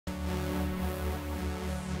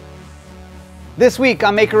This week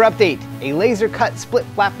on Maker Update, a laser-cut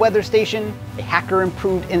SplitFlap weather station, a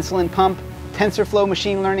hacker-improved insulin pump, Tensorflow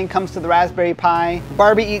machine learning comes to the Raspberry Pi,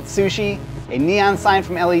 Barbie eats sushi, a neon sign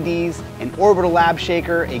from LEDs, an Orbital lab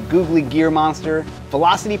shaker, a googly gear monster,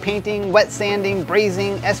 velocity painting, wet sanding,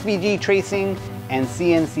 braising, SVG tracing, and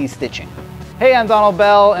CNC stitching. Hey, I'm Donald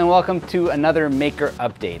Bell, and welcome to another Maker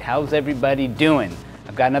Update. How's everybody doing?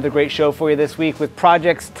 I've got another great show for you this week with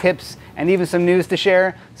projects, tips, and even some news to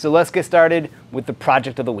share. So let's get started with the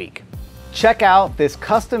project of the week. Check out this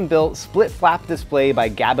custom-built SplitFlap display by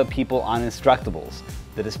gabbapeople on Instructables.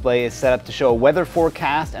 The display is set up to show a weather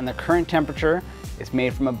forecast and the current temperature. It's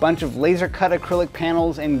made from a bunch of laser-cut acrylic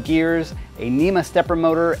panels and gears, a NEMA stepper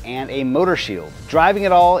motor, and a motor shield. Driving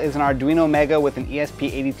it all is an Arduino Mega with an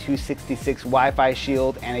ESP8266 Wi-Fi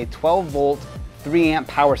shield and a 12-volt, 3-amp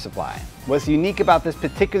power supply. What's unique about this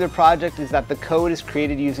particular project is that the code is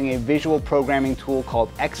created using a visual programming tool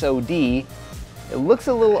called XOD. It looks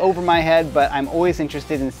a little over my head, but I'm always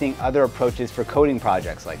interested in seeing other approaches for coding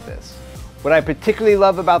projects like this. What I particularly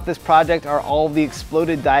love about this project are all the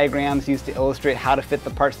exploded diagrams used to illustrate how to fit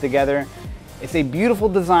the parts together. It's a beautiful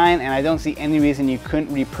design, and I don't see any reason you couldn't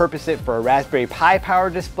repurpose it for a Raspberry Pi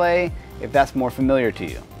powered display if that's more familiar to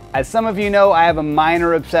you. As some of you know, I have a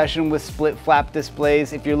minor obsession with SplitFlap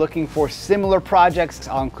displays. If you're looking for similar projects,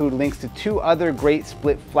 I'll include links to two other great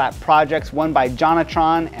SplitFlap projects, one by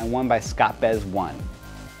Jon-A-Tron and one by ScottBez1.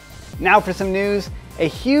 Now for some news. A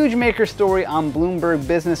huge maker story on Bloomberg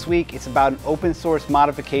Business Week. It's about an open source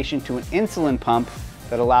modification to an insulin pump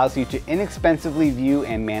that allows you to inexpensively view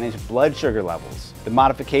and manage blood sugar levels. The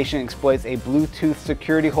modification exploits a Bluetooth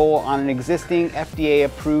security hole on an existing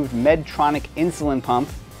FDA-approved mechatronic insulin pump.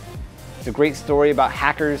 It's a great story about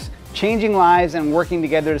hackers changing lives and working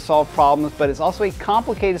together to solve problems, but it's also a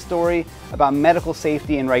complicated story about medical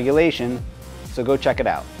safety and regulation, so go check it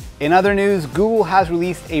out. In other news, Google has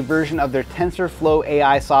released a version of their Tensorflow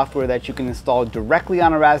AI software that you can install directly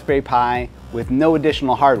on a Raspberry Pi with no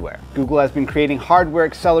additional hardware. Google has been creating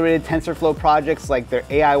hardware-accelerated TensorFlow projects like their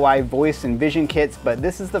AIY voice and vision kits, but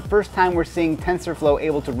this is the first time we're seeing TensorFlow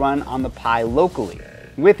able to run on the Pi locally.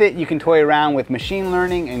 With it, you can toy around with machine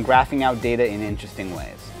learning and graphing out data in interesting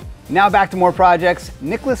ways. Now back to more projects.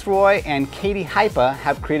 Nicholas Roy and Katie Hypa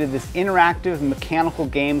have created this interactive mechanical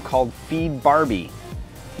game called Feed Barbie.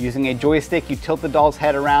 Using a joystick, you tilt the doll's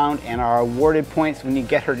head around and are awarded points when you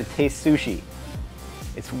get her to taste sushi.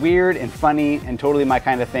 It's weird and funny and totally my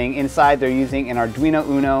kind of thing. Inside, they're using an Arduino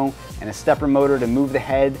Uno and a stepper motor to move the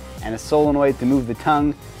head and a solenoid to move the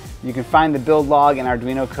tongue. You can find the build log and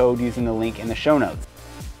Arduino code using the link in the show notes.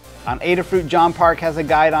 On Adafruit, John Park has a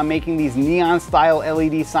guide on making these neon-style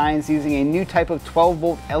LED signs using a new type of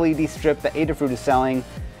 12-volt LED strip that Adafruit is selling.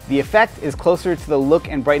 The effect is closer to the look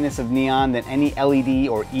and brightness of neon than any LED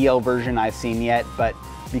or EL version I've seen yet, but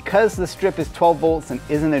because the strip is 12 volts and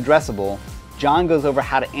isn't addressable, John goes over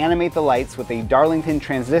how to animate the lights with a Darlington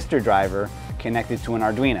transistor driver connected to an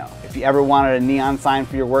Arduino. If you ever wanted a neon sign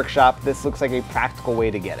for your workshop, this looks like a practical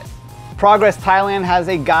way to get it. Progress Thailand has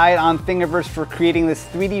a guide on Thingiverse for creating this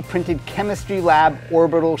 3D printed chemistry lab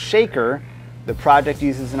orbital shaker. The project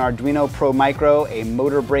uses an Arduino Pro Micro, a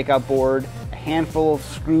motor breakout board, a handful of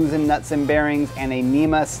screws and nuts and bearings, and a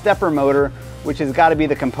NEMA stepper motor, which has got to be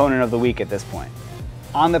the component of the week at this point.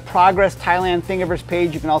 On the Progress Thailand Thingiverse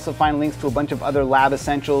page, you can also find links to a bunch of other lab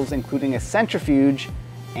essentials, including a centrifuge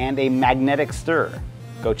and a magnetic stir.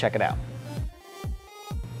 Go check it out.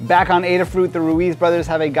 Back on Adafruit, the Ruiz brothers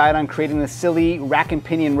have a guide on creating the silly rack and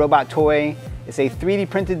pinion robot toy. It's a 3D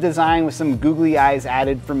printed design with some googly eyes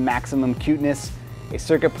added for maximum cuteness. A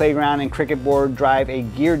circuit playground and cricket board drive a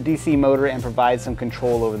geared DC motor and provide some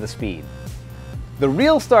control over the speed. The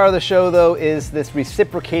real star of the show, though, is this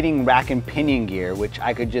reciprocating rack and pinion gear, which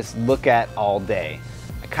I could just look at all day.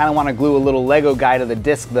 I kind of want to glue a little Lego guy to the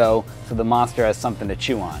disc, though, so the monster has something to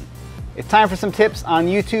chew on. It's time for some tips. On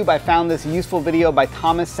YouTube, I found this useful video by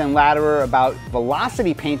Thomas Senladerer about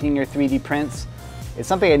velocity painting your 3D prints. It's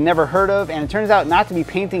something I'd never heard of, and it turns out not to be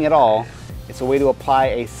painting at all. It's a way to apply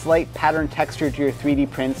a slight pattern texture to your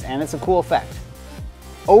 3D prints, and it's a cool effect.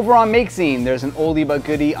 Over on MakeZine, there's an oldie but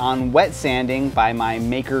goodie on wet sanding by my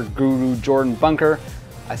maker guru Jordan Bunker.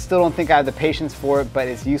 I still don't think I have the patience for it, but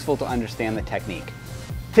it's useful to understand the technique.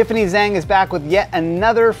 Tiffany Zhang is back with yet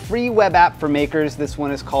another free web app for makers. This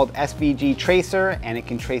one is called SVG Tracer, and it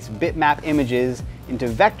can trace bitmap images into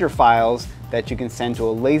vector files that you can send to a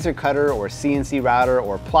laser cutter or CNC router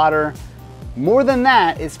or plotter. More than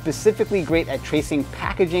that, it's specifically great at tracing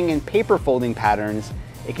packaging and paper folding patterns.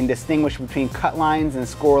 It can distinguish between cut lines and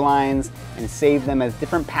score lines and save them as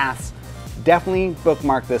different paths. Definitely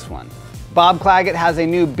bookmark this one. Bob Claggett has a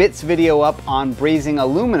new bits video up on braising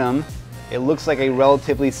aluminum. It looks like a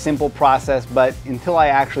relatively simple process, but until I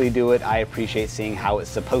actually do it, I appreciate seeing how it's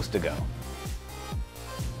supposed to go.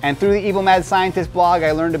 And through the Evil Mad Scientist blog,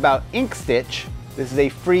 I learned about InkStitch. This is a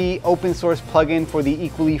free open source plugin for the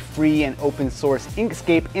equally free and open source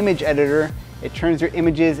Inkscape image editor. It turns your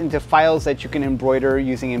images into files that you can embroider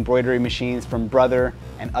using embroidery machines from Brother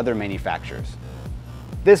and other manufacturers.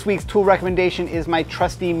 This week's tool recommendation is my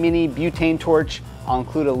trusty mini butane torch. I'll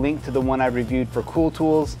include a link to the one I reviewed for Cool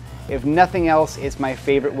Tools. If nothing else, it's my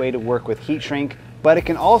favorite way to work with heat shrink, but it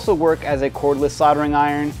can also work as a cordless soldering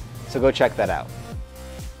iron, so go check that out.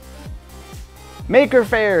 Maker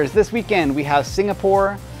fairs this weekend. We have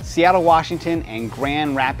Singapore, Seattle, Washington, and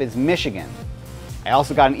Grand Rapids, Michigan. I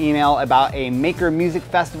also got an email about a Maker Music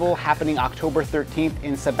Festival happening October 13th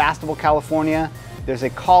in Sebastopol, California. There's a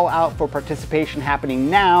call out for participation happening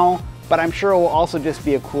now, but I'm sure it will also just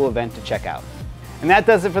be a cool event to check out. And that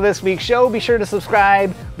does it for this week's show. Be sure to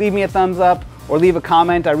subscribe, leave me a thumbs up, or leave a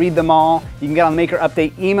comment. I read them all. You can get on the Maker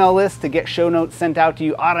Update email list to get show notes sent out to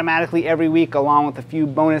you automatically every week, along with a few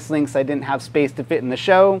bonus links I didn't have space to fit in the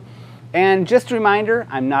show. And just a reminder,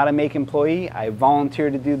 I'm not a Make employee. I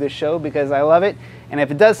volunteer to do this show because I love it. And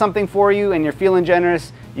if it does something for you and you're feeling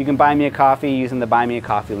generous, you can buy me a coffee using the Buy Me a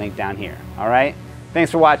Coffee link down here. All right?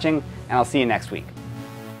 Thanks for watching, and I'll see you next week.